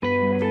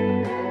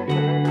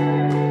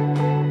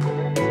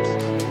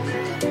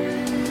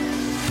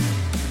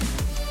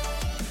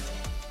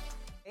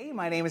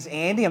name is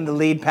Andy. I'm the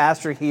lead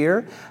pastor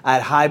here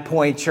at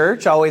HighPoint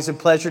Church. Always a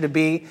pleasure to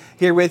be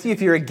here with you.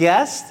 If you're a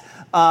guest,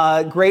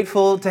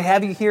 grateful to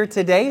have you here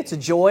today. It's a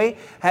joy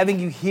having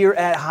you here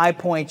at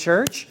HighPoint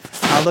Church.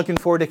 Looking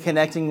forward to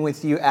connecting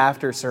with you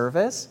after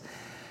service.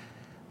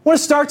 I want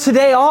to start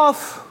today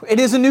off. It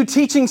is a new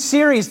teaching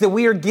series that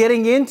we are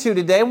getting into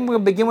today. We're going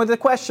to begin with a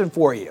question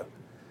for you.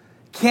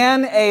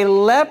 Can a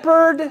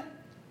leopard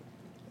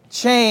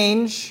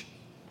change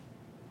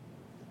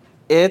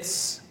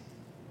its...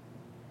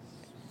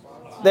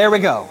 There we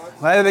go.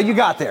 You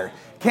got there.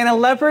 Can a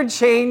leopard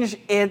change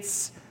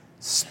its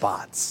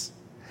spots?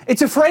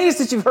 It's a phrase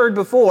that you've heard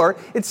before.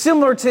 It's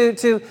similar to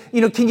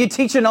can you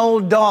teach an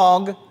old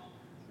dog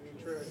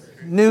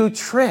new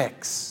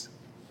tricks?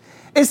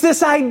 It's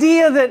this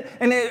idea that,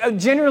 and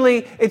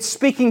generally it's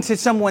speaking to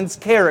someone's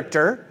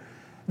character,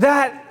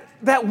 that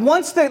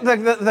once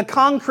the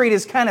concrete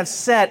is kind of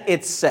set,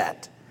 it's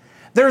set.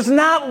 There's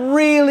not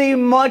really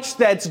much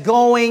that's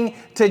going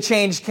to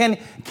change. Can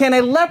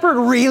a leopard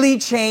really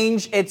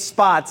change its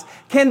spots?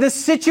 Can the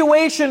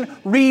situation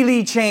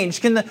really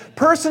change? Can the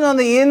person on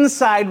the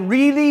inside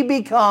really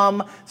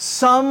become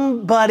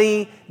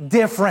somebody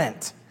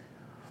different?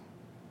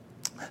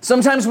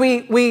 Sometimes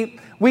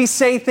we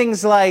say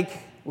things like,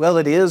 well,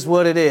 it is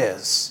what it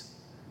is.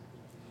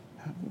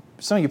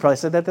 Some of you probably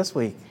said that this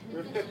week.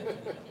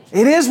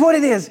 It is what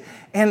it is.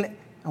 And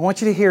I want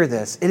you to hear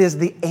this. It is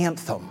the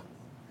anthem.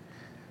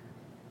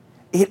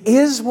 It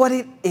is what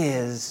it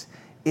is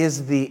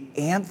the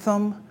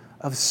anthem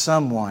of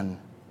someone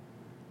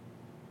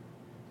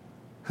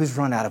who's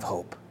run out of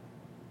hope.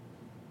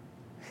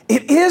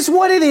 It is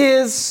what it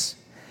is.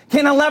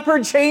 Can a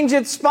leopard change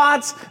its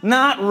spots?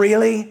 Not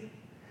really.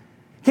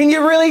 Can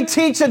you really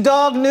teach a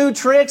dog new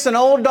tricks, an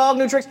old dog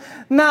new tricks?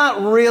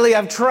 Not really.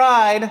 I've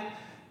tried.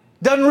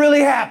 Doesn't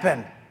really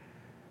happen.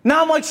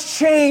 Not much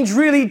change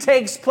really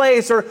takes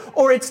place,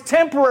 or it's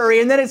temporary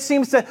and then it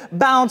seems to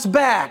bounce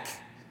back.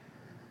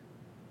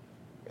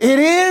 It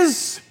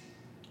is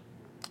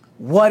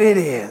what it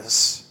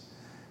is.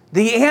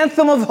 The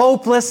anthem of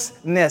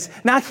hopelessness.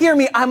 Now hear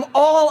me, I'm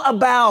all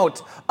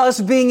about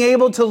us being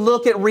able to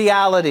look at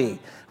reality,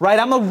 right?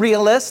 I'm a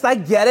realist, I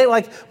get it.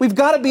 Like, we've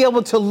got to be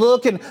able to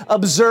look and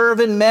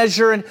observe and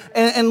measure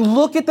and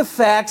look at the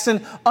facts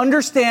and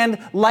understand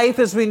life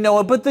as we know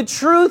it. But the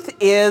truth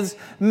is,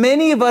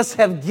 many of us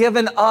have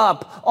given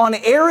up on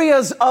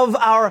areas of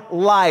our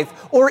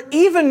life, or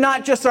even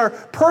not just our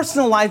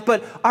personal life,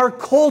 but our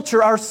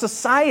culture, our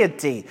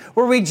society,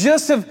 where we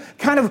just have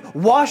kind of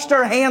washed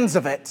our hands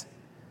of it.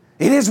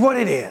 It is what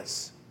it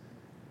is.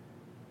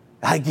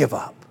 I give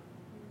up.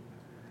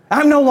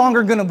 I'm no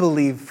longer going to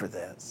believe for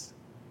this.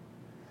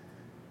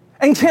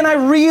 And can I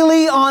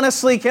really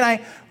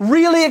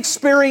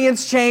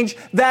experience change?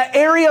 That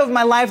area of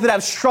my life that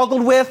I've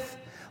struggled with?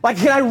 Like,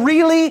 can I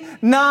really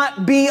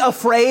not be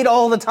afraid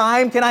all the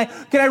time? Can I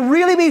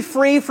really be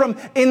free from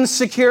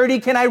insecurity?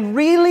 Can I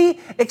really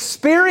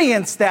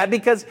experience that?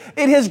 Because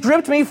it has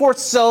gripped me for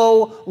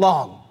so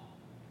long.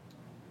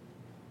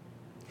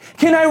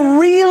 Can I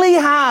really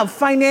have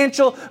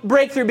financial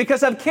breakthrough?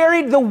 Because I've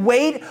carried the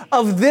weight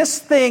of this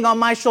thing on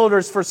my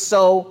shoulders for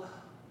so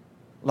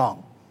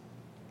long.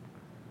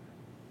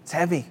 It's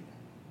heavy.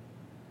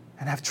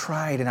 And I've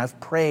tried and I've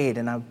prayed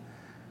and I've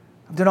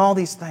done all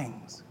these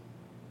things.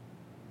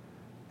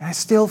 And I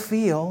still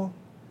feel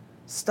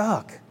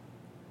stuck.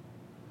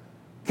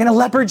 Can a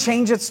leopard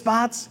change its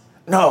spots?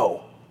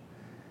 No.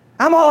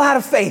 I'm all out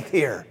of faith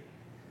here.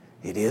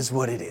 It is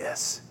what it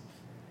is.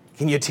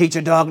 Can you teach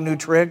a dog new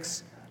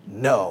tricks?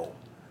 No.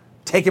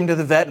 Take him to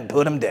the vet and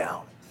put him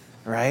down.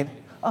 Right?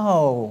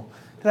 Oh,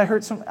 did I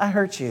hurt I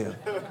hurt you.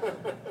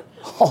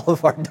 All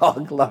of our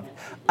dog love.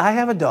 I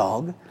have a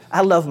dog.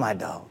 I love my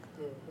dog.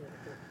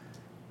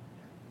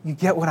 You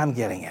get what I'm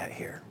getting at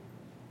here.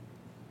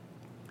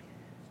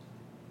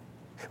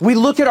 We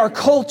look at our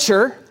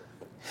culture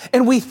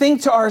and we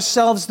think to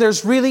ourselves,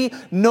 there's really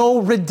no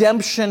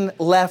redemption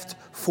left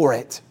for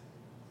it.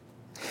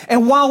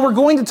 And while we're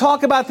going to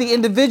talk about the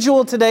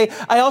individual today,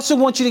 I also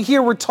want you to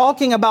hear we're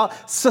talking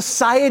about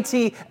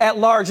society at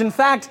large. In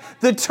fact,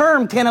 the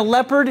term, can a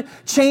leopard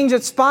change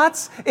its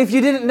spots? If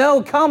you didn't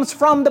know, comes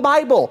from the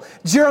Bible.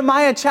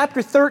 Jeremiah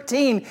chapter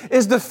 13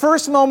 is the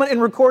first moment in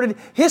recorded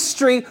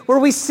history where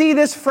we see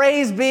this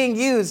phrase being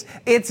used.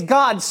 It's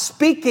God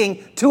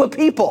speaking to a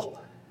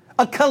people,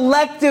 a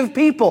collective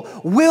people.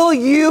 Will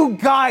you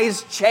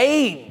guys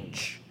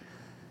change?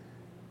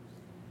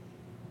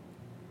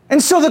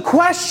 And so the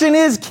question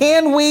is,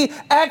 can we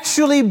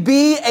actually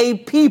be a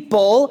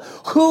people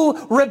who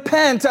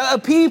repent, a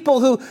people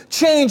who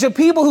change, a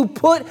people who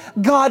put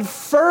God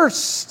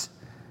first?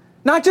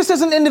 Not just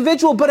as an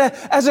individual, but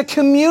as a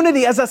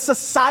community, as a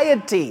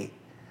society.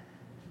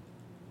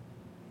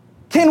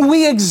 Can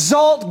we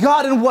exalt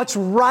God in what's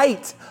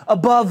right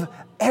above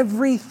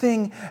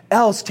everything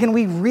else? Can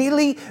we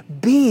really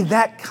be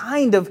that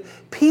kind of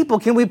people?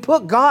 Can we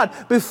put God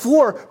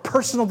before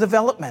personal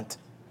development?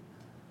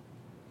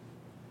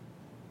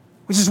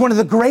 Which is one of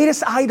the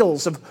greatest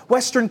idols of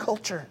Western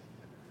culture.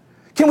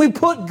 Can we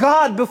put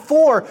God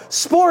before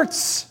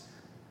sports?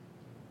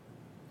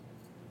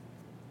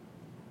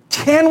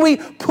 Can we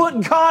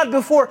put God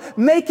before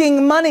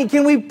making money?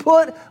 Can we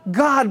put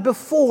God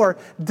before ...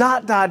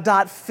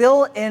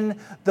 Fill in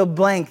the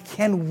blank.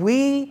 Can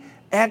we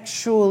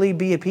actually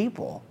be a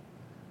people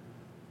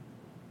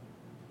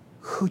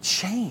who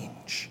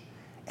change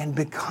and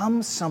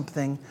become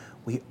something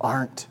we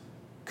aren't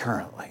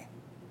currently?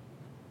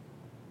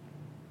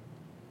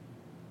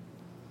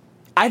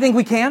 I think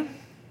we can.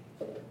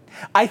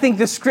 I think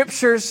the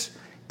scriptures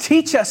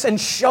teach us and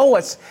show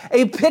us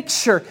a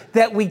picture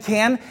that we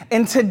can.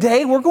 And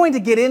today we're going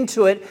to get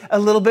into it a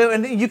little bit.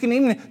 And you can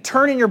even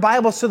turn in your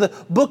Bibles to the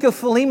book of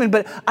Philemon.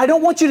 But I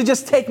don't want you to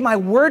just take my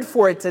word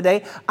for it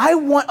today. I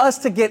want us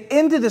to get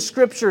into the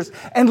scriptures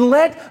and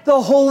let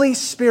the Holy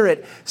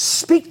Spirit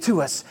speak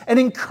to us and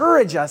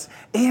encourage us.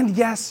 And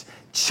yes,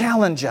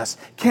 challenge us.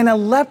 Can a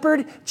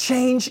leopard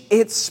change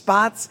its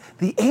spots?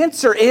 The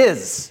answer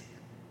is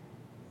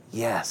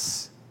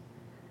yes.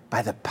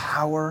 By the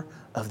power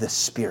of the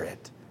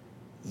Spirit.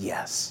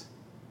 Yes.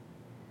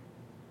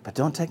 But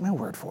don't take my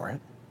word for it.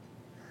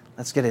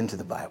 Let's get into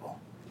the Bible.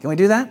 Can we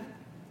do that?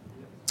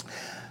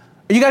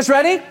 Are you guys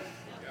ready?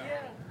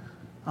 Yeah.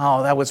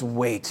 Oh, that was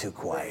way too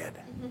quiet.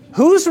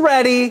 Who's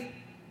ready?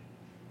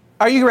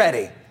 Are you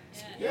ready?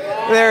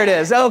 Yeah. There it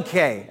is.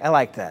 Okay. I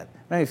like that.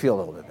 Made me feel a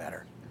little bit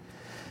better.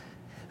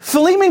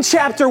 Philemon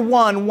chapter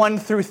 1, 1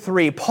 through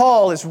 3.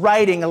 Paul is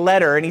writing a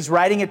letter, and he's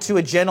writing it to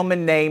a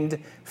gentleman named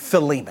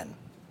Philemon.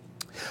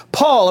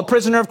 Paul, a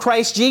prisoner of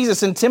Christ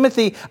Jesus, and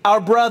Timothy, our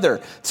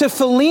brother, to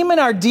Philemon,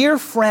 our dear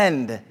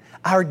friend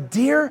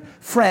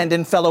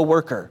and fellow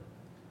worker.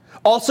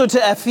 Also to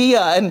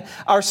Apphia and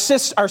our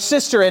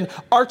sister, and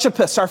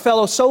Archippus, our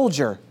fellow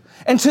soldier.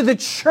 And to the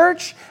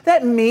church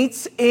that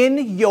meets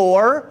in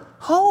your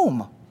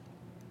home.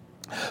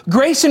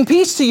 Grace and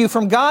peace to you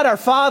from God our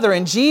Father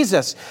and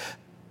Jesus.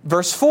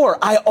 Verse 4,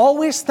 I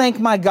always thank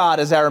my God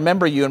as I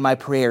remember you in my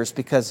prayers,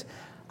 because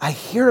I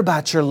hear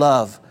about your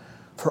love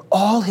for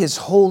all his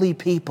holy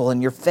people and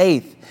your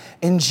faith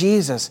in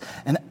Jesus.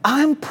 And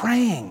I'm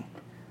praying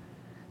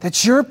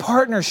that your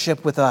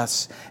partnership with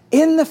us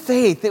in the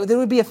faith, that it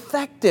would be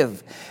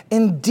effective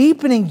in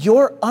deepening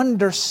your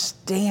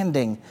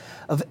understanding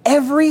of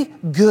every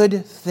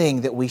good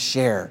thing that we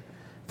share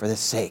for the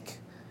sake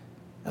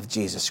of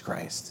Jesus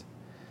Christ.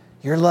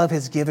 Your love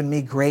has given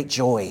me great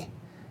joy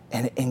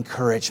and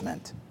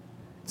encouragement.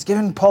 It's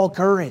given Paul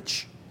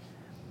courage,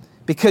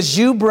 because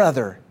you,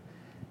 brother,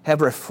 have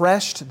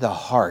refreshed the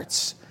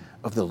hearts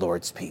of the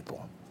Lord's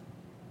people.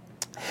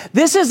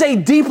 This is a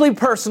deeply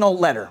personal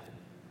letter.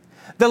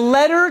 The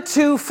letter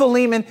to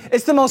Philemon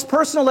is the most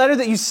personal letter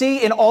that you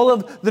see in all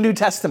of the New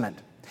Testament.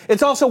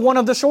 It's also one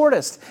of the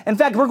shortest. In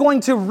fact, we're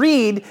going to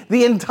read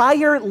the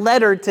entire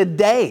letter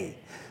today,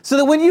 so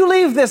that when you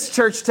leave this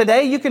church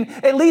today, you can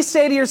at least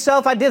say to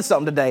yourself, I did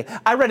something today.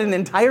 I read an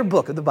entire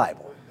book of the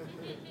Bible.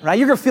 Right?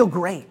 You're going to feel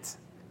great.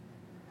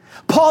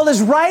 Paul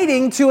is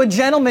writing to a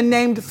gentleman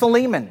named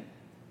Philemon.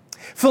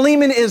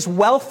 Philemon is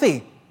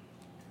wealthy.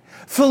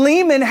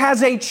 Philemon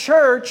has a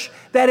church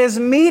that is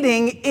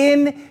meeting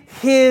in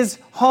his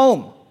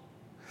home.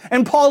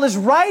 And Paul is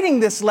writing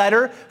this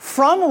letter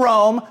from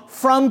Rome,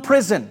 from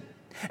prison.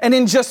 And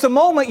in just a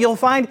moment, you'll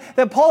find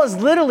that Paul is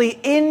literally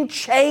in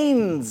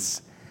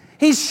chains.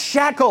 He's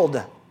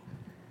shackled.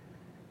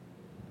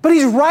 But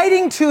he's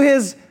writing to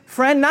his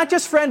friend, not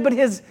just friend, but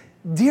his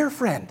dear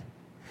friend,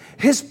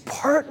 his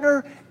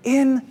partner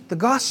in the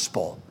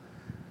gospel,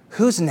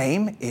 whose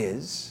name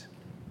is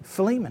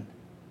Philemon.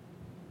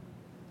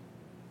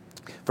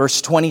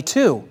 Verse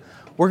 22,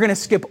 we're going to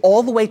skip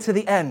all the way to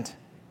the end.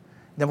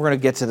 Then we're going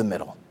to get to the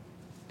middle.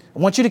 I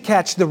want you to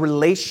catch the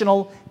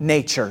relational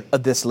nature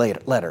of this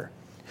letter.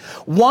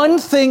 One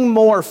thing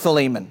more,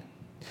 Philemon.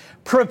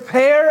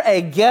 Prepare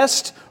a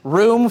guest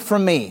room for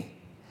me,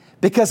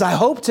 because I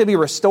hope to be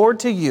restored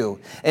to you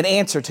in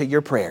answer to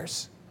your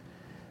prayers.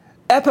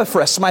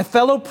 Epaphras, my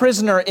fellow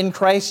prisoner in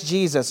Christ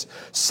Jesus,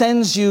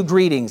 sends you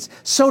greetings.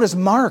 So does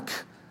Mark,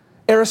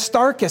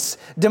 Aristarchus,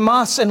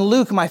 Demas, and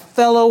Luke, my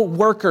fellow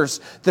workers.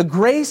 The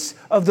grace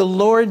of the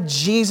Lord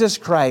Jesus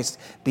Christ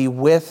be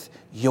with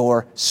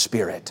your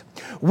spirit.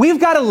 We've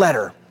got a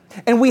letter,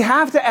 and we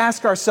have to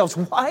ask ourselves,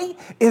 why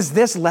is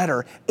this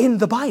letter in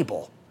the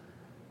Bible?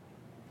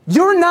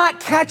 You're not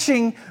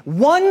catching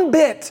one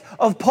bit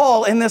of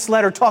Paul in this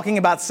letter talking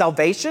about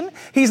salvation.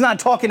 He's not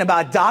talking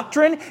about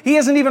doctrine. He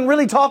isn't even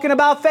really talking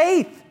about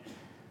faith.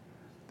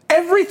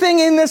 Everything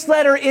in this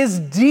letter is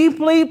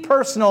deeply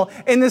personal,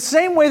 in the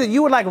same way that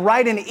you would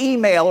write an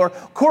email or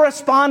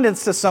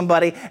correspondence to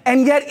somebody,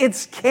 and yet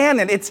it's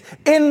canon. It's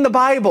in the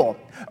Bible.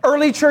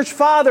 Early church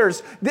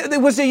fathers, it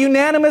was a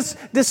unanimous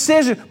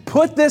decision.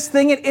 Put this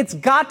thing in. It's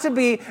got to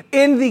be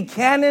in the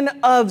canon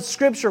of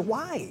Scripture.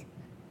 Why?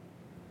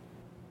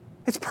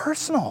 It's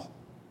personal.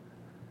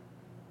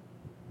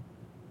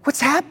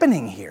 What's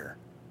happening here?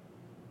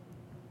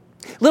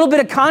 A little bit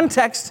of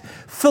context.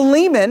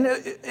 Philemon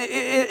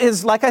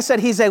is, like I said,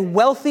 he's a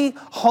wealthy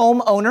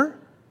homeowner,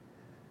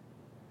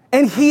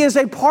 and he is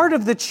a part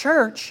of the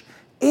church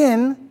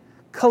in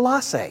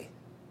Colossae.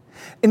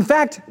 In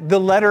fact, the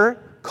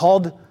letter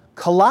called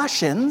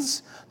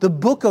Colossians, the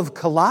book of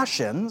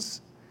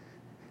Colossians,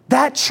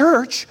 that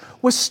church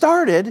was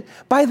started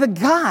by the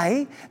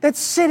guy that's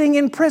sitting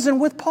in prison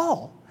with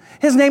Paul.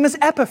 His name is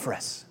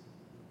Epaphras.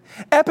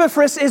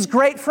 Epaphras is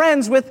great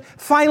friends with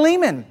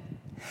Philemon.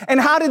 And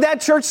how did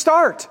that church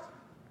start?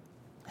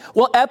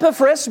 Well,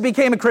 Epaphras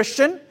became a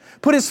Christian,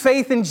 put his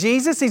faith in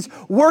Jesus. He's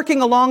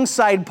working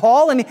alongside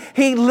Paul, and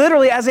he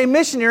literally, as a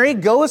missionary,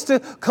 goes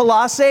to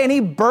Colossae and he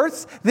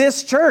births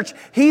this church.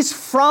 He's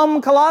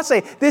from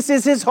Colossae. This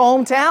is his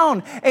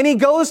hometown. And he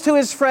goes to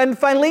his friend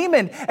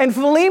Philemon, and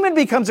Philemon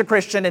becomes a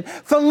Christian, and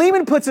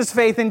Philemon puts his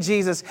faith in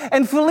Jesus.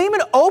 And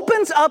Philemon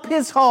opens up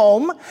his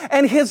home,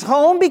 and his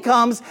home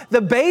becomes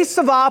the base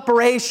of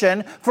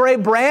operation for a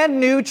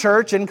brand new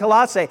church in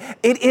Colossae.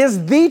 It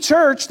is the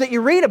church that you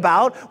read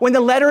about when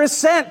the letter is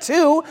sent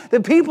to the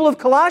people of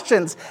Colossae.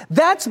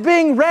 That's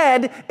being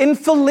read in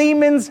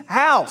Philemon's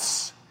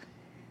house.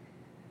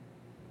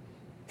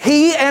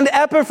 He and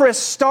Epaphras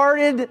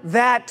started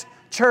that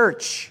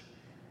church.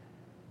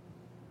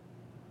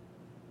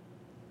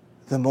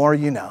 The more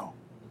you know.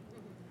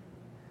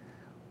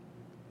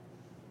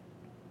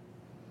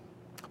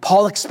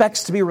 Paul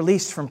expects to be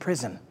released from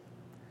prison.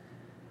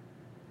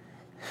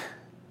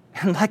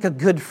 And like a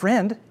good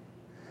friend,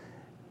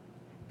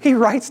 he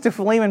writes to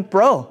Philemon,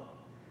 bro,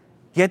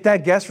 get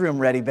that guest room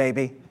ready,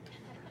 baby.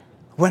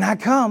 When I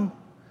come,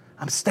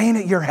 I'm staying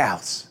at your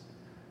house.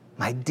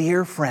 My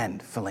dear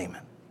friend,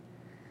 Philemon.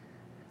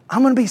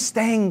 I'm going to be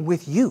staying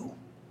with you.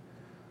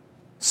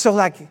 So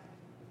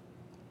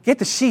get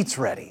the sheets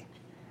ready.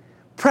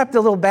 Prep the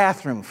little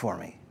bathroom for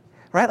me.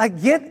 Right?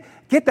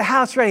 Get the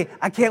house ready.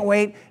 I can't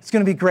wait. It's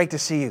going to be great to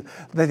see you.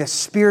 May the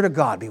Spirit of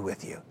God be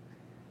with you.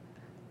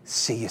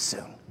 See you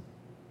soon.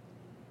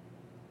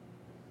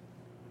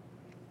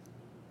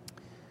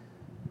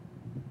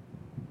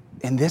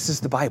 And this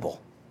is the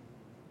Bible.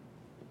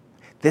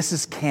 This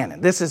is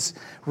canon. This is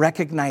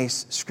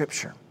recognized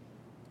Scripture.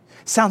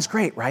 Sounds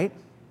great, right?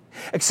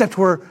 Except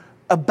we're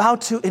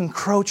about to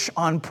encroach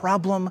on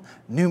problem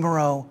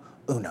numero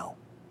uno.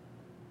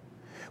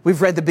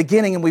 We've read the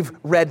beginning and we've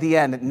read the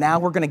end. Now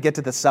we're going to get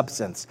to the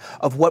substance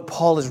of what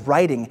Paul is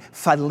writing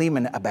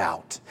Philemon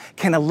about.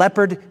 Can a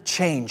leopard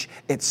change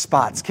its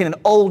spots? Can an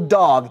old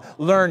dog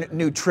learn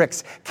new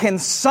tricks? Can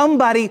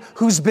somebody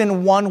who's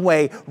been one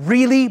way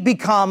really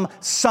become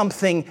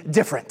something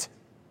different?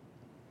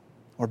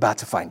 We're about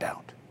to find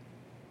out.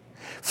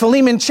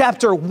 Philemon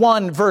chapter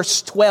 1,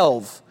 verse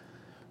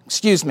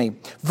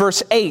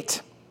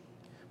 8.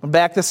 I'll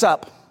back this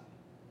up.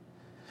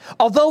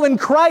 Although in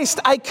Christ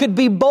I could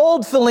be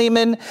bold,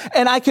 Philemon,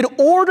 and I could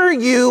order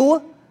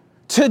you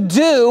to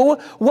do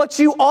what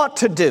you ought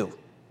to do,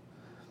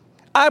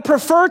 I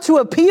prefer to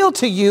appeal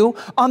to you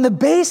on the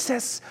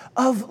basis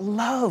of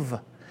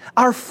love,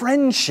 our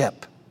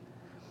friendship.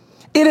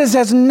 It is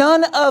as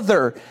none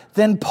other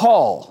than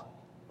Paul,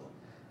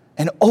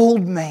 an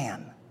old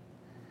man,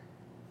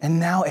 and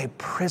now a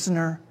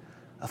prisoner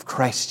of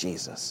Christ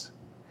Jesus.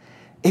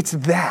 It's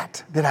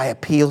that I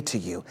appeal to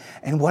you.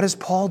 And what does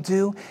Paul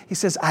do? He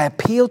says, I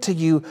appeal to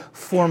you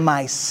for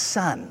my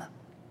son,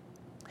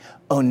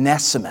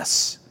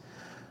 Onesimus,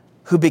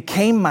 who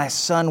became my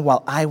son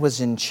while I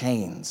was in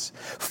chains.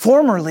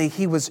 Formerly,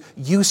 he was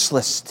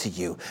useless to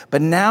you,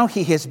 but now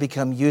he has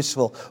become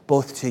useful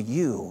both to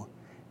you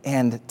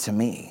and to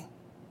me.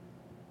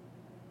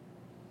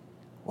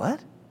 What?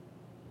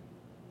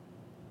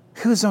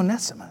 Who's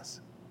Onesimus?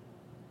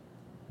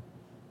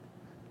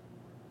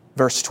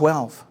 Verse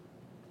 12.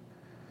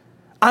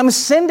 I'm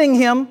sending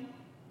him,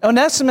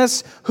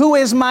 Onesimus, who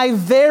is my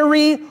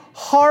very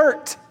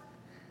heart,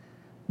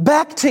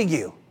 back to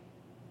you.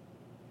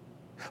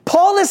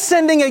 Paul is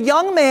sending a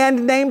young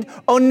man named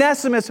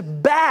Onesimus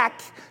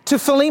back to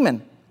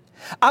Philemon.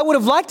 I would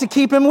have liked to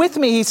keep him with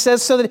me, he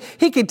says, so that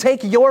he could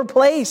take your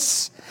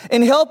place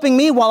in helping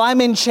me while I'm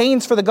in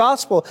chains for the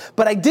gospel.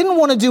 But I didn't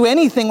want to do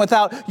anything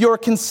without your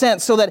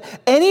consent, so that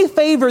any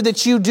favor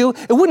that you do,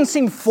 it wouldn't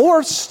seem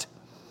forced,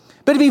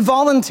 but it'd be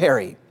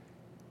voluntary.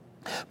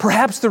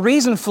 Perhaps the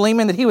reason,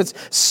 Philemon, that he was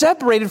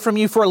separated from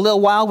you for a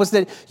little while was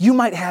that you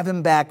might have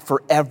him back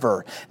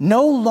forever,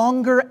 no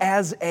longer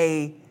as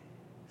a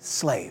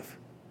slave,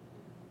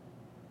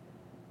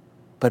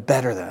 but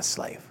better than a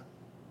slave,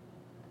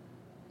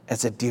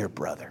 as a dear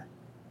brother.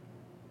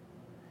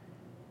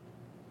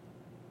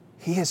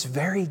 He is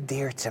very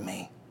dear to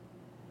me,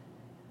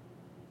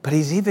 but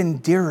he's even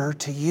dearer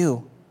to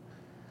you,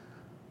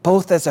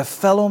 both as a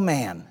fellow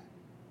man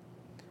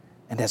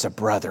and as a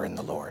brother in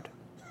the Lord.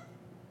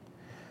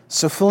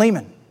 So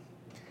Philemon,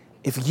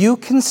 if you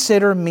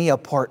consider me a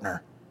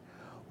partner,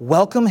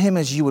 welcome him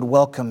as you would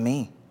welcome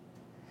me.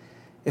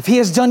 If he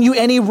has done you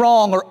any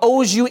wrong or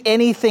owes you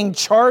anything,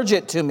 charge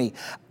it to me.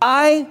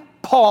 I,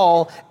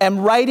 Paul, am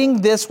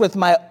writing this with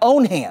my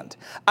own hand.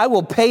 I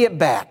will pay it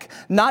back.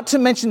 Not to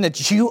mention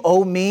that you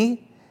owe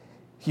me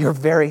your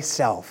very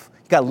self.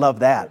 You got to love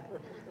that.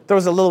 There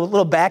was a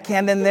little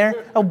backhand in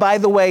there. Oh, by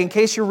the way, in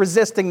case you're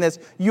resisting this,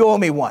 you owe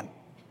me one.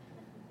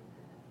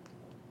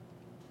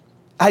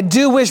 I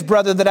do wish,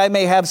 brother, that I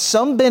may have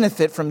some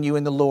benefit from you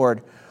in the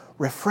Lord.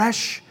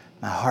 Refresh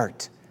my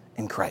heart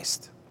in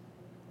Christ.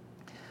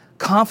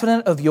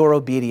 Confident of your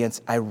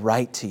obedience, I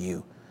write to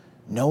you,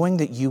 knowing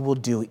that you will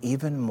do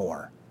even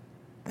more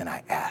than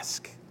I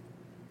ask.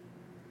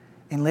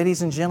 And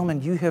ladies and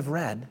gentlemen, you have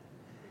read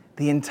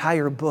the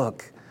entire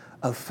book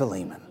of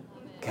Philemon.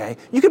 Okay?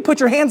 You can put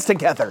your hands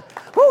together.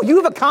 Woo, you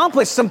have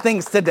accomplished some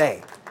things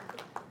today.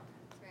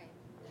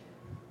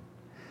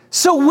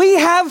 So we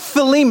have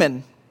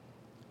Philemon,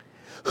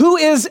 who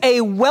is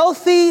a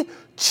wealthy,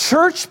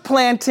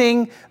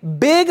 church-planting,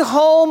 big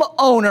home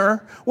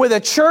owner with a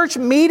church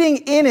meeting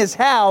in his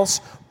house,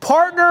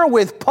 partner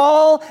with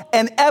Paul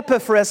and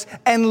Epaphras,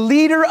 and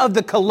leader of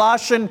the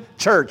Colossian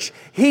church.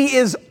 He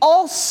is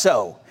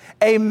also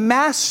a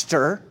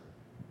master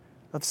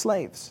of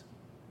slaves.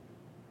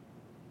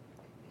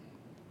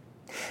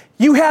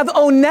 You have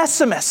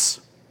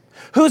Onesimus,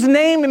 whose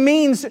name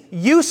means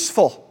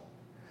useful.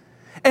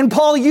 And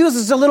Paul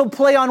uses a little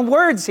play on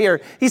words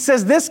here. He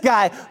says, this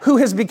guy who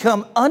has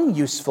become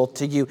unuseful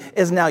to you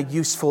is now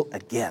useful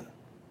again.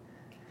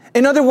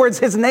 In other words,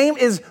 his name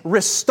is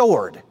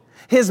restored.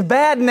 His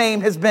bad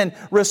name has been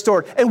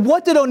restored. And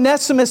what did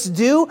Onesimus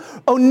do?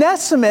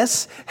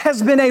 Onesimus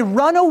has been a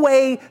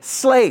runaway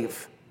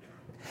slave.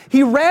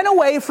 He ran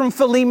away from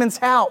Philemon's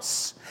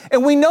house.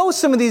 And we know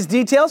some of these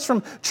details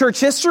from church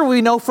history.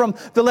 We know from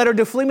the letter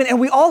to Philemon. And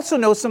we also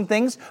know some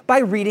things by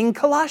reading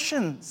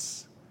Colossians.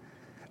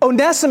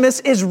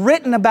 Onesimus is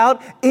written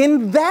about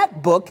in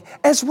that book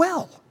as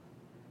well.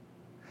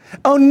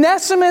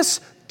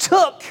 Onesimus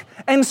took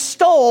and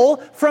stole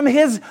from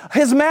his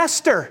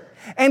master.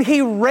 And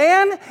he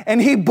ran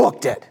and he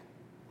booked it.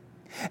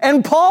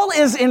 And Paul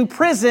is in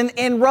prison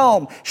in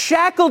Rome,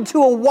 shackled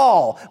to a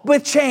wall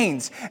with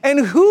chains.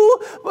 And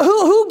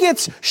who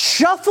gets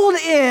shuffled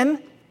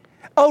in,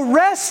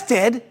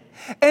 arrested,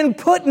 and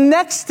put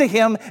next to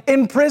him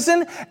in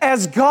prison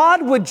as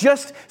God would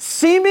just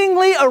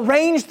seemingly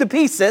arrange the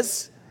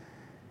pieces?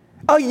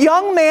 A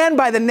young man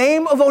by the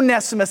name of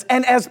Onesimus.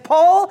 And as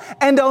Paul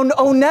and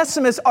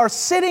Onesimus are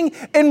sitting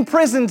in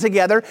prison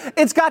together,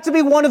 it's got to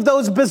be one of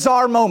those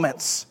bizarre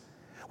moments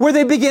where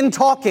they begin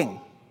talking.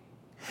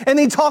 And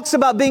he talks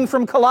about being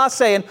from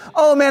Colossae, and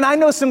oh man, I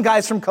know some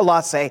guys from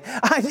Colossae.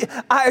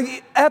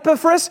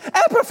 Epaphras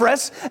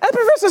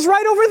is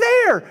right over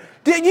there.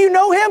 Did you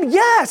know him?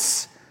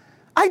 Yes,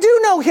 I do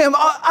know him.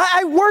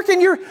 I work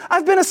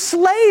I've been a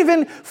slave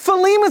in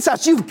Philemon's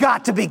house. You've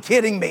got to be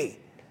kidding me.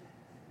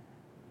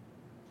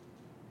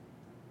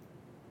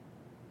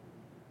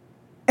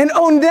 And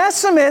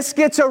Onesimus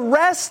gets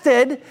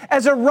arrested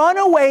as a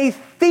runaway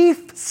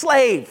thief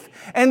slave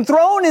and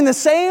thrown in the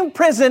same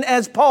prison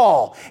as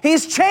Paul.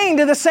 He's chained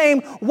to the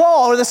same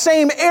wall or the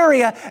same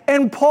area,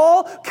 and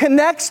Paul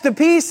connects the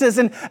pieces.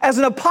 And as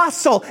an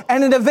apostle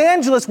and an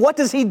evangelist, what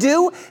does he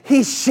do?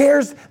 He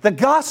shares the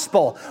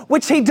gospel,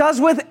 which he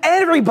does with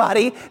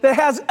everybody that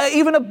has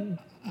even a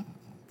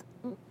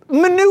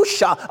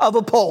minutia of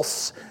a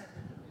pulse.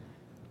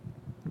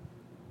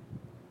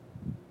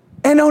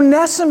 And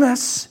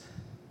Onesimus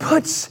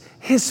puts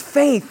his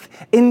faith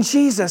in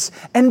Jesus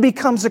and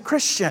becomes a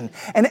Christian.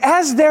 And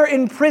as they're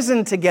in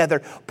prison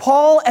together,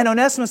 Paul and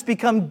Onesimus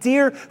become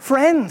dear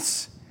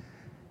friends.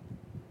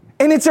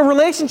 And it's a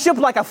relationship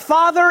like a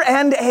father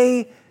and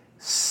a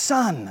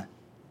son.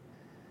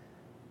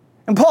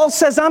 And Paul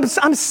says,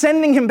 I'm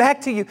sending him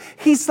back to you.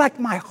 He's like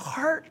my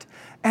heart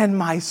and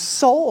my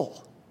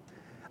soul.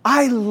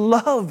 I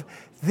love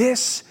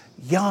this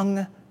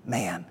young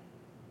man.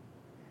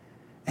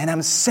 And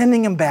I'm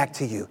sending him back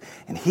to you.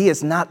 And he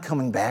is not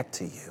coming back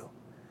to you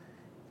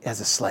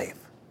as a slave.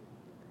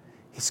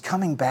 He's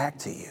coming back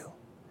to you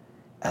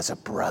as a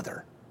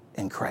brother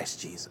in Christ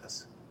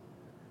Jesus.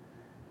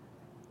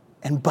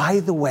 And by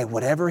the way,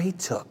 whatever he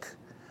took,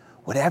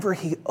 whatever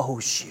he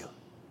owes you,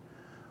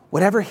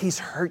 whatever he's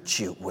hurt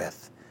you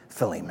with,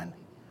 Philemon,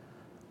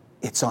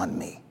 it's on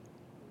me.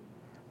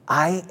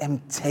 I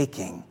am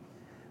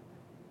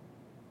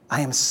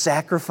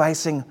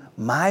sacrificing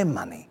my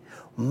money,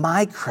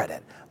 my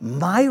credit,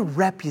 my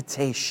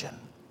reputation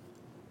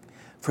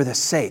for the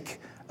sake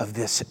of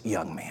this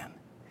young man.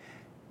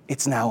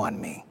 It's now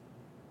on me.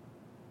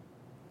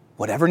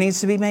 Whatever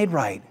needs to be made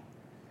right,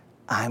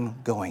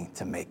 I'm going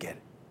to make it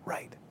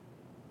right.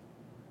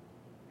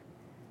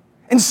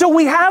 And so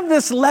we have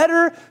this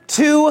letter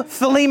to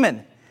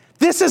Philemon.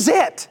 This is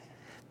it.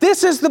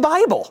 This is the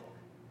Bible.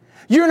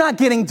 You're not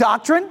getting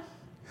doctrine.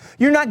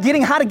 You're not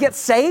getting how to get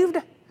saved.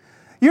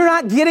 You're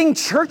not getting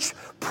church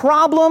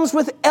problems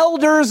with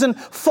elders and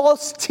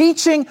false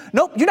teaching.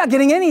 Nope, you're not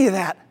getting any of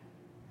that.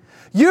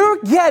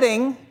 You're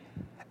getting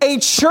a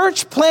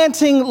church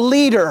planting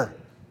leader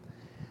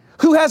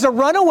who has a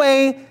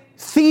runaway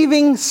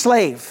thieving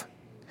slave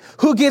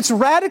who gets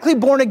radically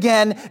born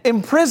again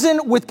in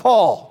prison with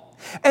Paul.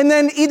 And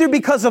then either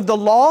because of the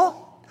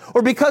law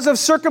or because of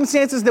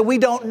circumstances that we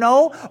don't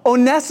know,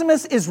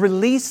 Onesimus is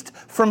released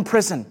from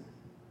prison.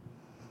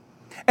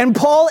 And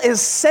Paul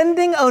is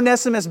sending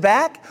Onesimus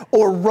back,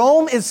 or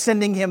Rome is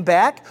sending him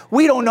back.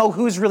 We don't know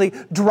who's really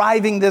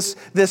driving this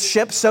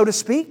ship, so to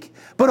speak.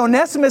 But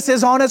Onesimus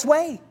is on his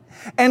way.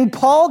 And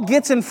Paul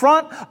gets in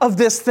front of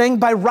this thing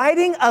by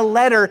writing a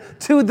letter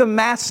to the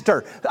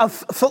master of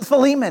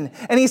Philemon.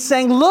 And he's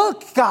saying,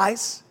 look,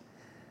 guys,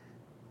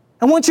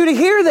 I want you to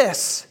hear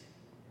this.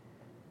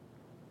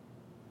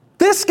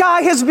 This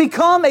guy has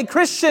become a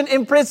Christian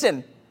in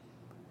prison.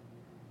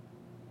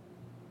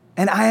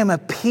 And I am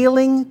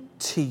appealing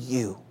to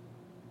you.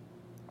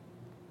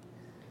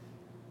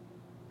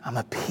 I'm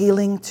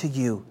appealing to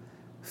you,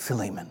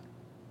 Philemon,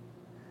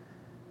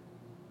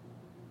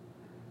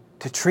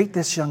 to treat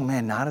this young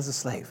man not as a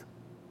slave,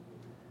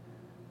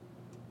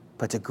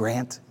 but to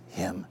grant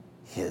him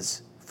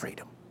his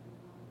freedom.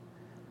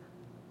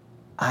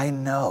 I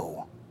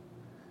know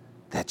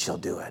that you'll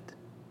do it.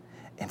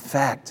 In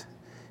fact,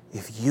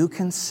 if you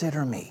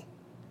consider me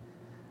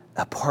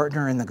a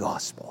partner in the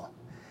gospel,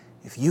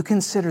 if you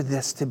consider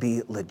this to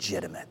be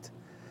legitimate,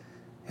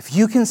 if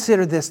you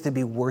consider this to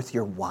be worth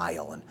your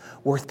while and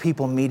worth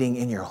people meeting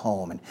in your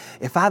home, and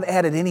if I've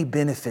added any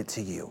benefit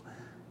to you,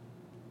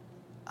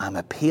 I'm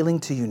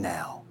appealing to you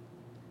now.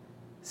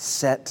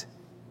 Set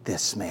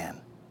this man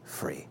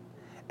free.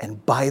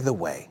 And by the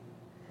way,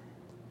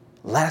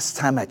 last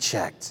time I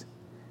checked,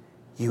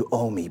 you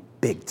owe me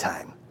big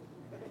time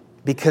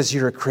because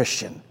you're a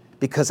Christian,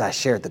 because I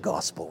shared the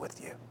gospel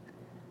with you.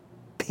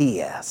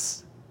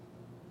 P.S.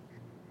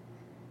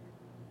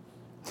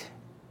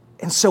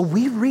 And so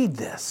we read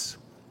this,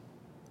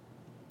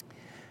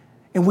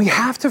 and we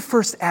have to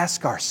first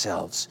ask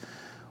ourselves,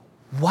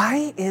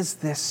 why is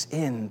this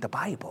in the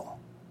Bible?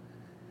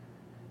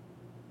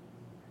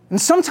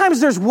 And sometimes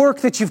there's work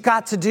that you've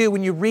got to do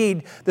when you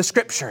read the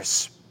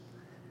scriptures.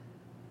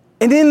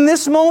 And in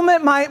this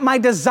moment, my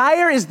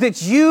desire is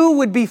that you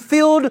would be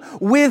filled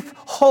with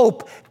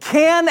hope.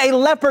 Can a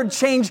leopard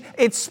change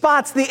its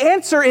spots? The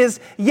answer is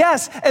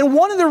yes. And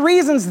one of the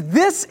reasons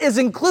this is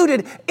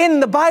included in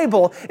the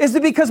Bible is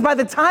that because by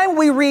the time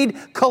we read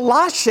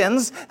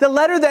Colossians, the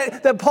letter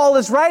that Paul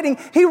is writing,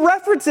 he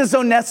references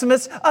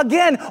Onesimus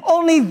again.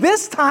 Only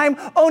this time,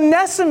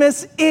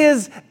 Onesimus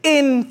is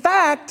in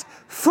fact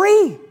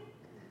free.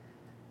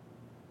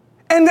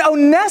 And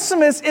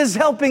Onesimus is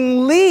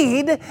helping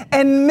lead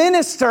and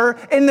minister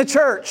in the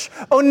church.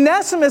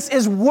 Onesimus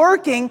is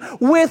working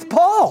with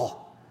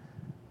Paul.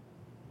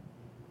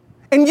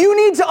 And you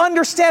need to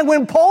understand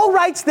when Paul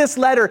writes this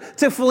letter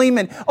to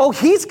Philemon,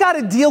 he's got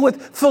to deal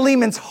with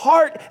Philemon's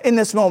heart in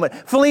this moment.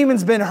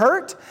 Philemon's been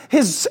hurt.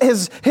 His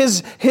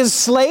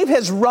slave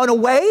has run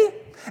away.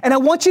 And I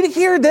want you to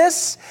hear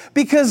this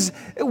because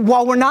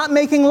while we're not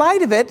making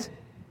light of it,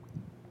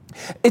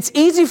 it's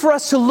easy for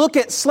us to look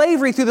at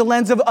slavery through the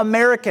lens of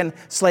American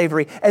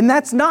slavery. And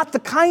that's not the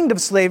kind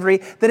of slavery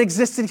that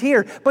existed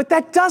here. But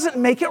that doesn't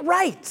make it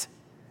right.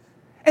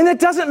 And that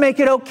doesn't make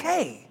it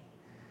okay.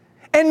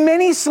 And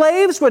many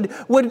slaves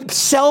would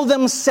sell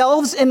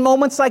themselves in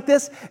moments like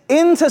this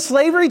into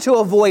slavery to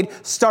avoid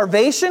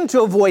starvation,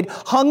 to avoid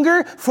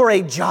hunger, for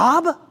a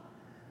job.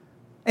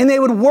 And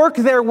they would work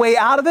their way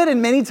out of it. And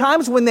many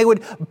times when they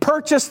would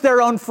purchase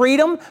their own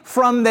freedom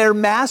from their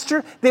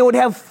master, they would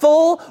have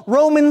full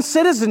Roman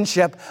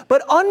citizenship.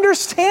 But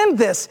understand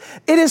this,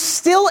 it is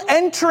still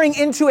entering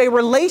into a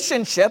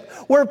relationship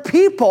where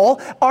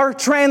people are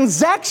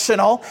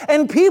transactional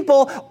and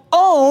people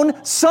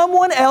own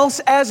someone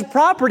else as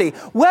property.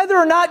 Whether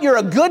or not you're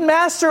a good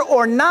master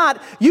or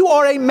not, you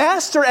are a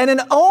master and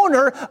an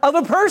owner of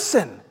a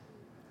person.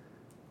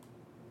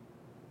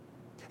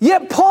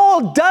 Yet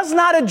Paul does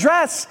not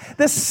address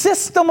the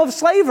system of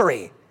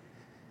slavery.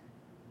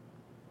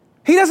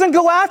 He doesn't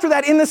go after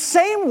that in the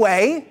same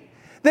way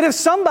that if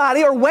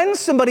somebody or when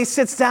somebody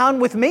sits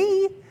down with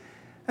me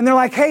and they're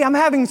like, hey,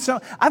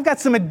 I've got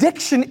some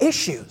addiction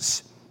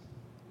issues.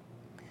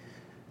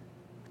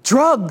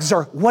 Drugs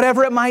or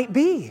whatever it might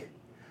be.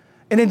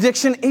 An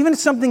addiction, even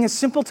something as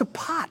simple to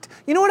pot.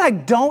 You know what I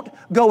don't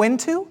go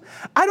into?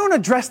 I don't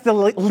address the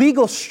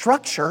legal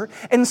structure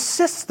and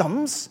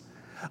systems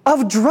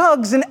of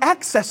drugs and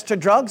access to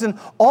drugs and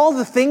all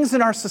the things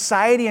in our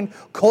society and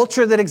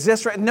culture that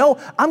exist right now.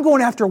 No, I'm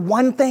going after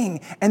one thing,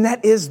 and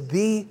that is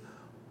the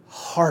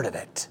heart of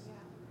it.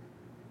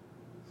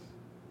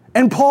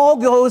 And Paul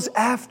goes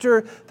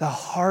after the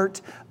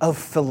heart of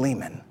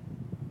Philemon.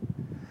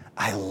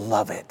 I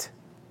love it.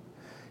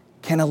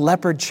 Can a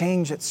leopard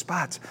change its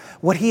spots?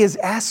 What he is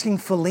asking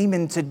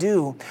Philemon to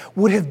do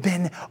would have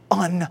been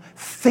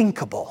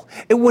unthinkable.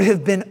 It would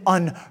have been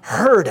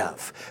unheard of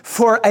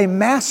for a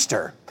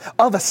master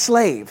of a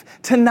slave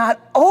to not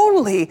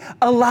only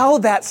allow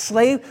that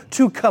slave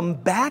to come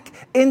back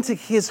into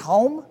his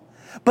home,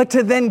 but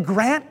to then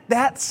grant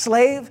that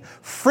slave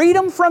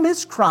freedom from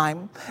his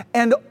crime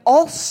and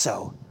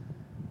also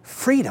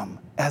freedom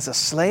as a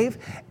slave.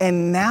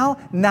 And now,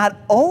 not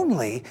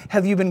only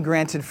have you been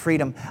granted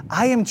freedom,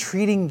 I am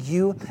treating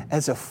you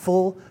as a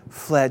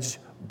full-fledged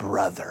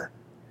brother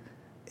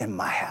in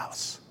my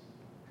house.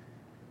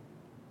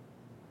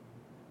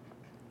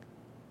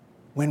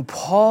 When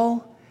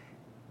Paul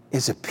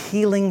is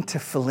appealing to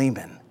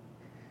Philemon,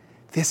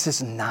 this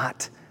is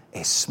not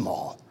a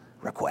small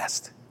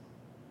request.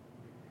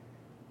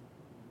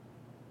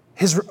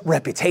 His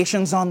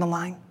reputation's on the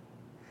line.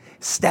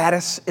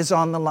 Status is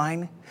on the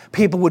line.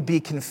 People would be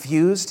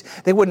confused.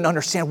 They wouldn't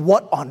understand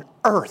what on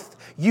earth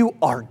you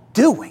are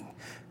doing,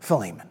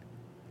 Philemon.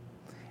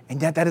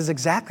 And yet that is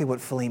exactly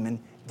what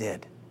Philemon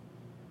did.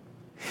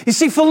 You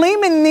see,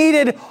 Philemon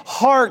needed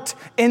heart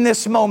in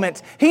this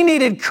moment. He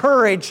needed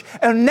courage.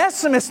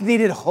 Onesimus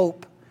needed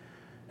hope.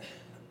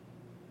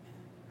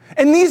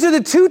 And these are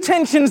the two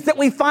tensions that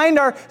we find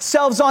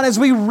ourselves on as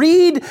we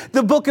read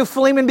the book of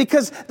Philemon,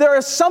 because there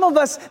are some of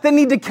us that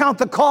need to count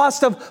the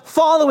cost of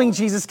following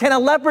Jesus. Can a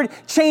leopard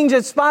change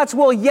its spots?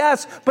 Well,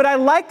 yes, but I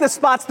like the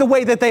spots the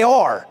way that they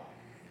are.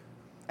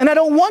 And I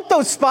don't want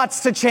those spots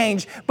to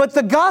change, but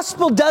the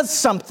gospel does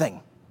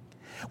something.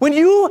 When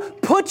you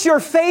put your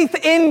faith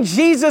in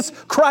Jesus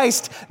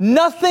Christ,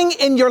 nothing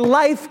in your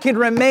life can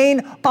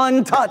remain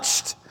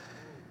untouched.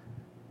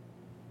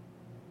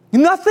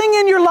 Nothing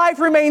in your life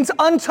remains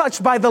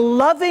untouched by the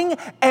loving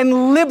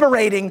and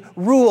liberating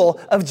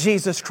rule of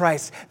Jesus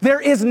Christ. There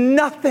is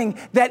nothing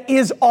that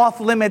is off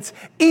limits,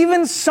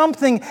 even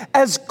something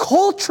as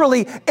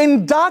culturally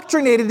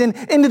indoctrinated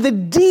into the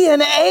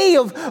DNA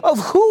of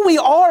who we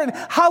are and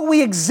how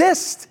we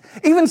exist.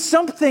 Even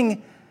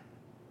something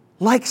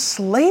like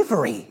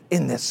slavery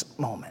in this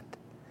moment.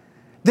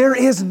 There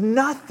is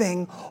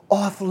nothing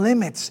off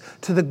limits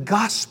to the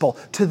gospel,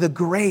 to the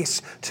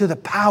grace, to the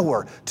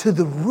power, to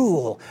the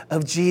rule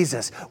of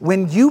Jesus.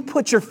 When you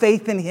put your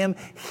faith in him,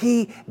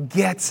 he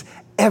gets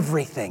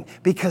everything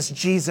because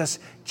Jesus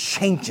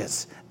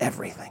changes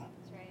everything.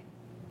 That's right.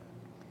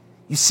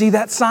 You see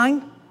that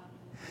sign?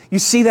 You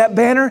see that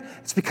banner?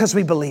 It's because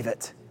we believe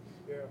it.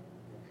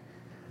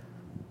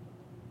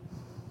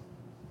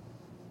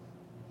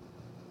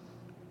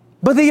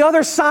 But the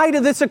other side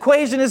of this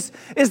equation is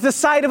the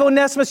side of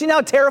Onesimus. You know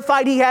how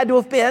terrified he had to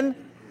have been?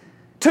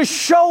 To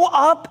show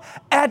up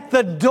at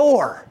the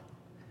door.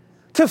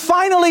 To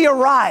finally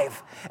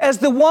arrive as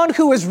the one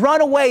who has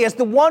run away, as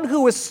the one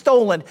who is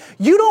stolen.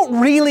 You don't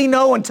really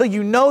know until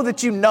you know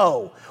that you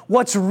know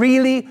what's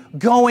really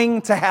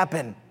going to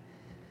happen.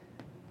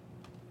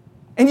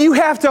 And you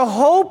have to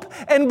hope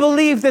and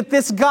believe that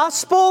this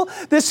gospel,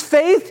 this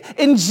faith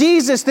in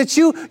Jesus that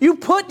you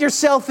put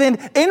yourself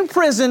in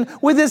prison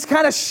with this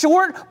kind of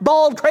short,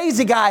 bald,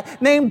 crazy guy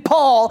named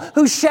Paul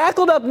who's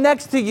shackled up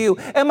next to you.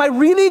 Am I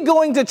really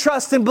going to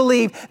trust and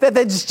believe that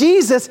this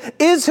Jesus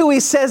is who he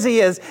says he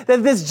is?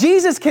 That this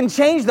Jesus can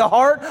change the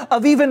heart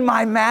of even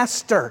my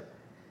master?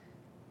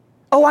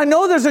 Oh, I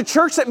know there's a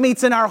church that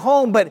meets in our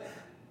home, but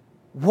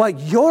what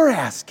you're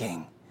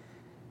asking,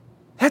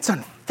 that's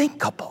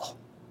unthinkable.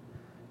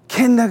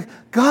 Can the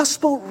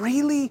gospel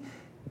really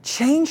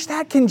change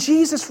that? Can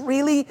Jesus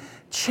really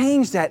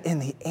change that?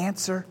 And the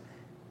answer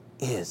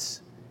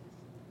is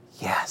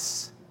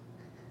yes.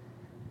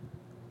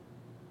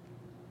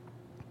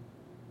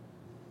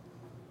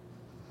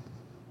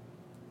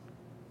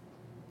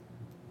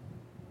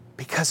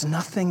 Because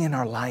nothing in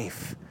our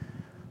life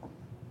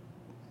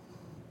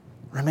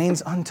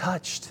remains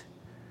untouched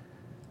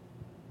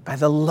by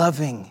the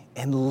loving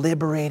and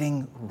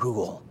liberating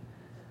rule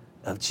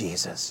of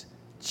Jesus.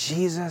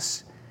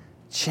 Jesus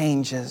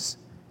changes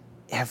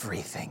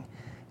everything.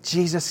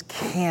 Jesus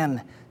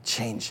can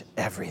change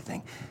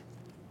everything.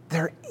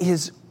 There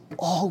is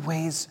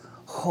always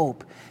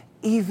hope,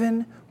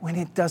 even when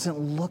it doesn't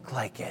look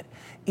like it,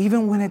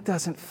 even when it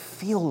doesn't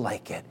feel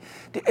like it.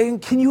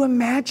 And can you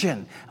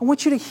imagine? I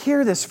want you to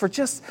hear this for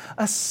just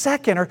a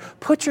second, or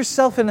put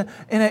yourself in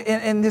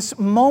this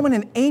moment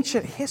in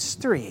ancient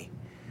history.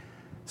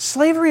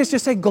 Slavery is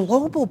just a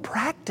global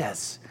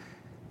practice.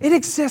 It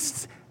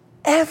exists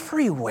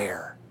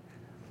everywhere.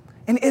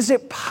 And is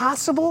it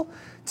possible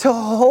to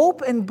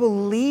hope and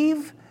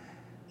believe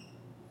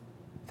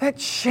that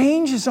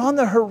change is on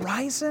the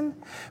horizon?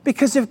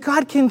 Because if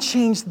God can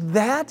change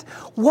that,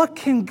 what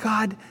can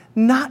God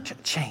not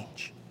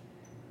change?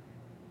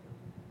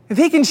 If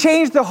he can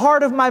change the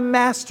heart of my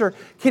master,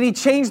 can he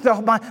change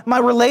my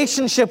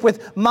relationship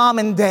with mom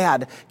and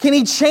dad? Can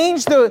he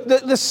change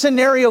the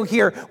scenario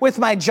here with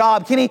my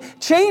job? Can he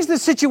change the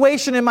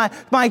situation in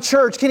my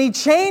church? Can he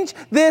change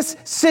this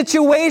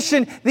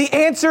situation? The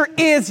answer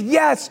is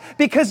yes,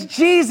 because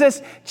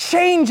Jesus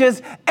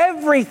changes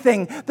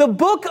everything. The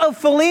book of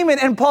Philemon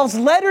and Paul's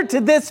letter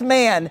to this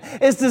man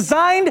is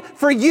designed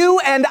for you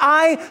and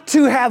I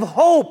to have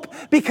hope,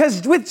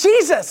 because with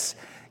Jesus,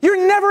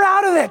 you're never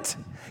out of it.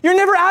 You're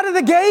never out of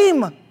the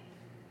game.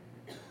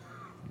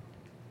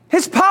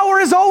 His power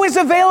is always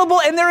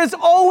available, and there is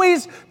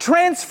always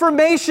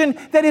transformation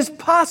that is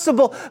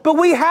possible. But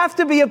we have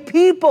to be a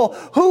people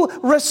who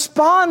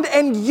respond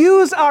and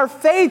use our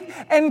faith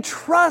and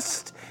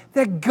trust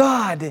that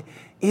God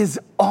is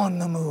on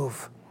the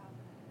move.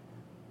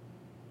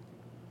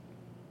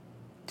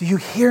 Do you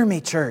hear me,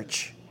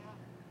 church?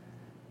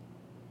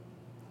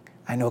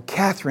 I know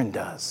Catherine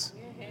does.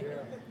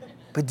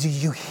 But do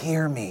you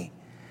hear me?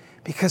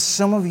 Because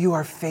some of you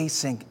are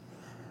facing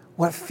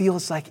what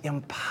feels like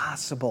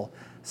impossible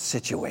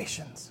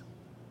situations,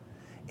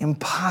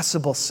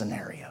 impossible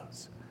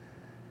scenarios.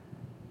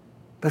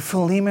 But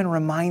Philemon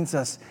reminds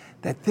us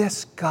that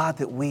this God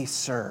that we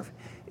serve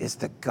is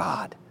the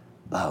God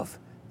of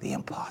the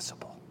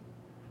impossible.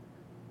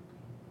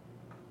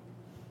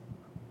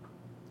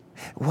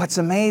 What's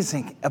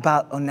amazing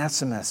about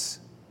Onesimus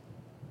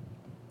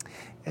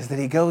is that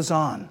he goes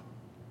on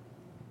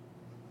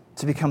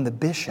to become the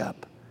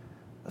bishop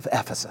of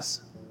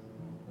Ephesus.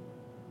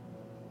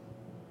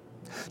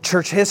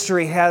 Church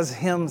history has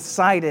him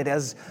cited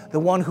as the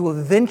one who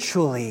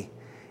eventually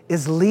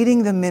is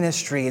leading the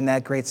ministry in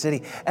that great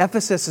city.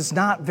 Ephesus is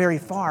not very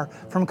far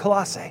from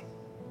Colossae.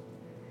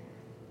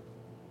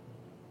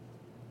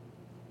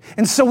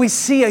 And so we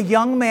see a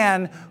young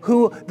man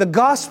who the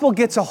gospel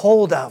gets a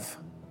hold of.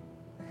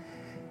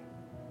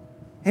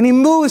 And he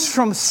moves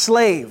from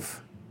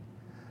slave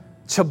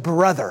to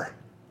brother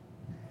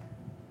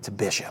to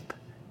bishop.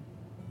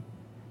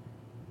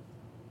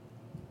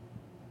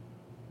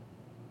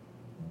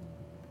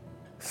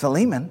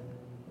 Philemon,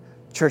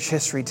 church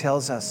history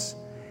tells us,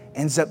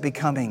 ends up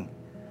becoming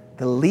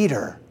the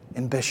leader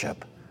and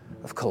bishop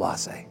of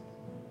Colossae.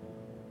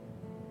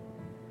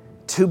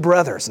 Two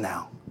brothers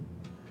now,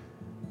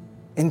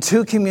 in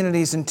two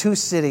communities, in two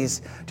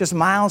cities, just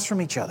miles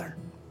from each other,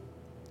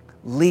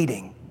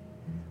 leading,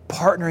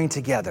 partnering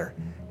together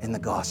in the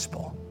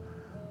gospel.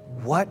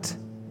 What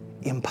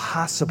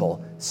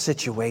impossible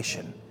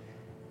situation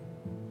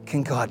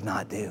can God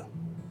not do?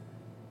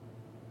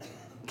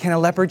 Can a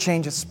leopard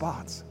change its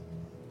spots?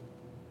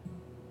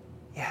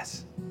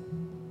 Yes.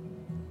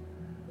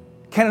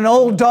 Can an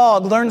old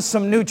dog learn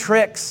some new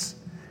tricks?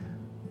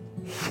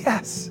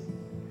 Yes.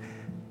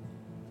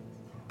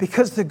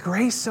 Because the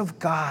grace of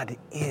God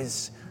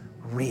is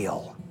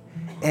real,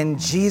 and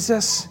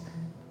Jesus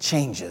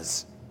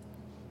changes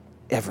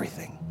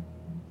everything.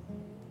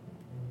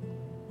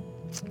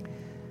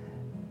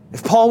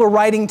 If Paul were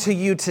writing to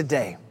you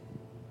today,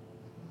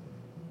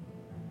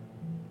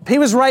 if he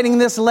was writing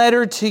this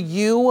letter to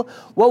you,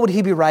 what would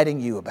he be writing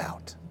you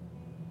about?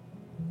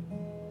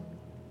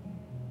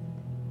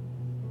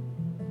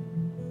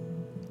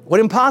 What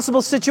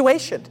impossible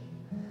situation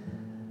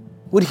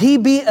would he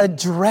be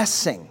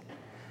addressing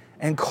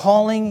and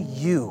calling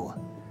you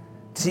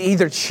to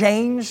either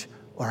change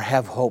or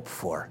have hope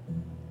for?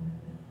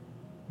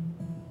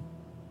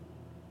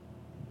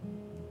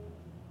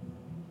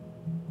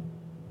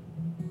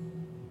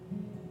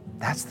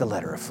 That's the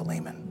letter of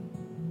Philemon.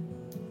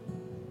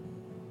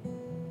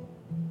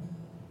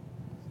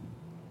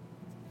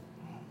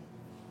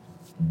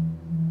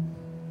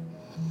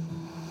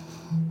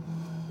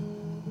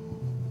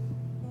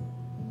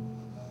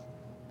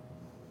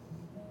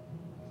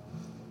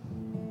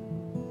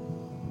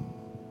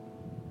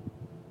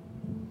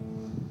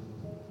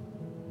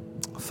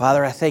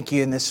 Father, I thank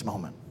you in this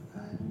moment.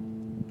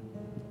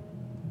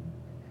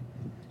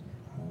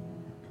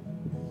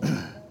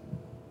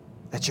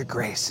 That your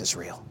grace is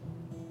real.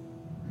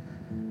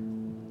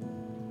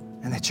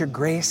 And that your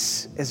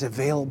grace is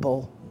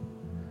available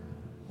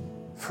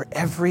for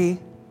every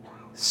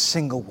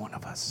single one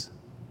of us.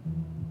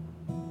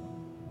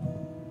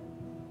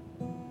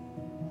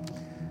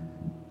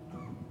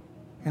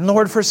 And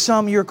Lord, for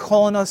some, you're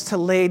calling us to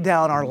lay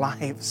down our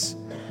lives,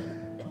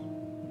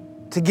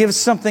 to give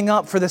something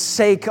up for the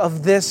sake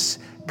of this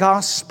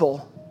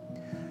gospel.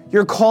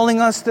 You're calling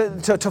us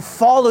to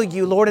follow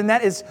you, Lord, and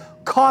that is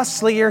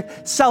costly. Your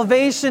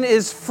salvation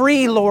is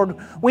free, Lord.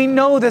 We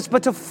know this,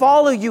 but to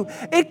follow you,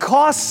 it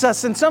costs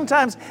us, and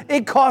sometimes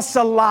it costs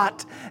a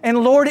lot. And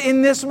Lord,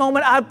 in this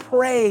moment, I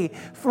pray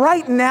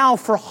right now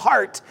for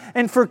heart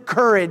and for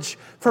courage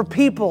for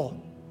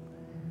people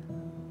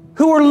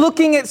who are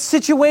looking at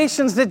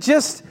situations that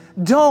just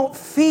don't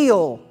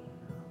feel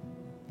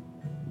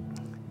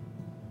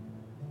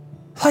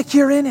like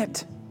you're in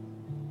it.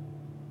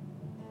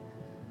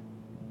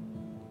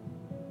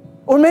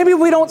 Or maybe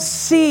we don't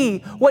see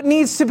what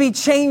needs to be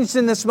changed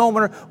in this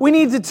moment, or we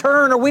need to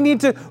turn, or we need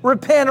to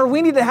repent, or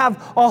we need to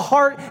have a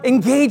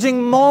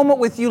heart-engaging moment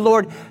with you,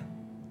 Lord.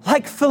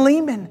 Like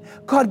Philemon,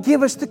 God,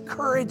 give us the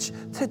courage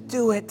to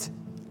do it.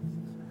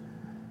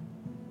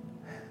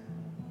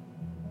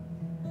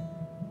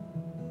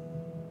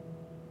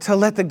 To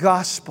let the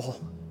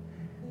gospel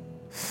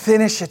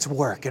finish its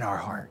work in our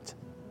heart.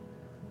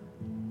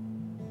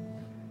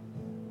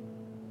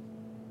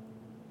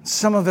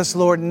 Some of us,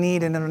 Lord,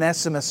 need an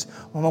Onesimus.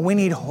 We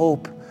need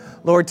hope,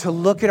 Lord, to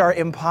look at our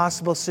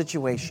impossible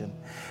situation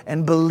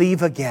and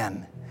believe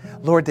again,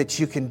 Lord, that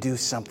you can do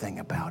something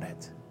about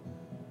it.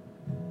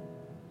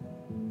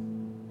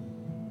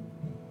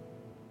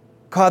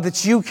 God,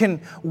 that you can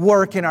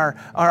work in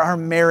our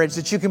marriage,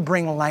 that you can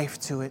bring life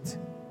to it.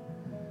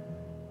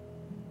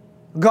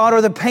 God,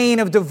 or the pain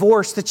of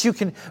divorce, that you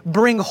can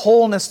bring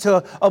wholeness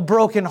to a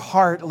broken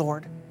heart,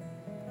 Lord.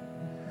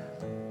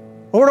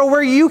 Lord, or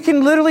where you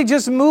can literally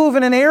just move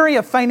in an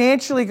area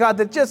financially, God,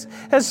 that just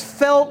has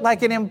felt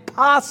like an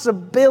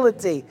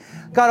impossibility.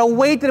 God, a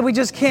weight that we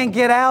just can't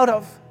get out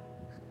of.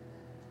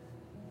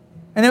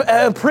 And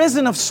a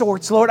prison of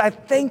sorts, Lord, I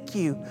thank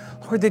you,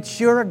 Lord, that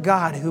you're a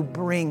God who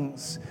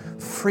brings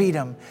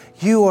freedom.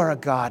 You are a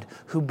God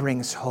who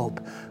brings hope.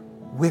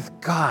 With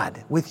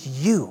God, with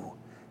you,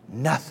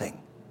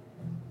 nothing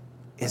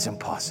is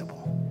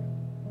impossible.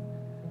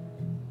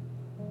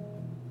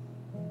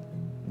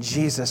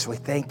 Jesus, we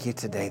thank you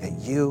today that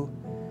you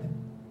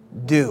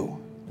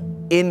do,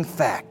 in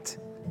fact,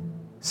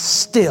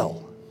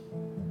 still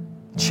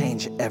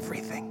change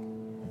everything.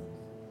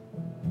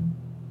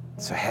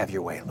 So have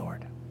your way,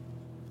 Lord.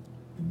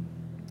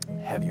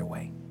 Have your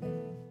way.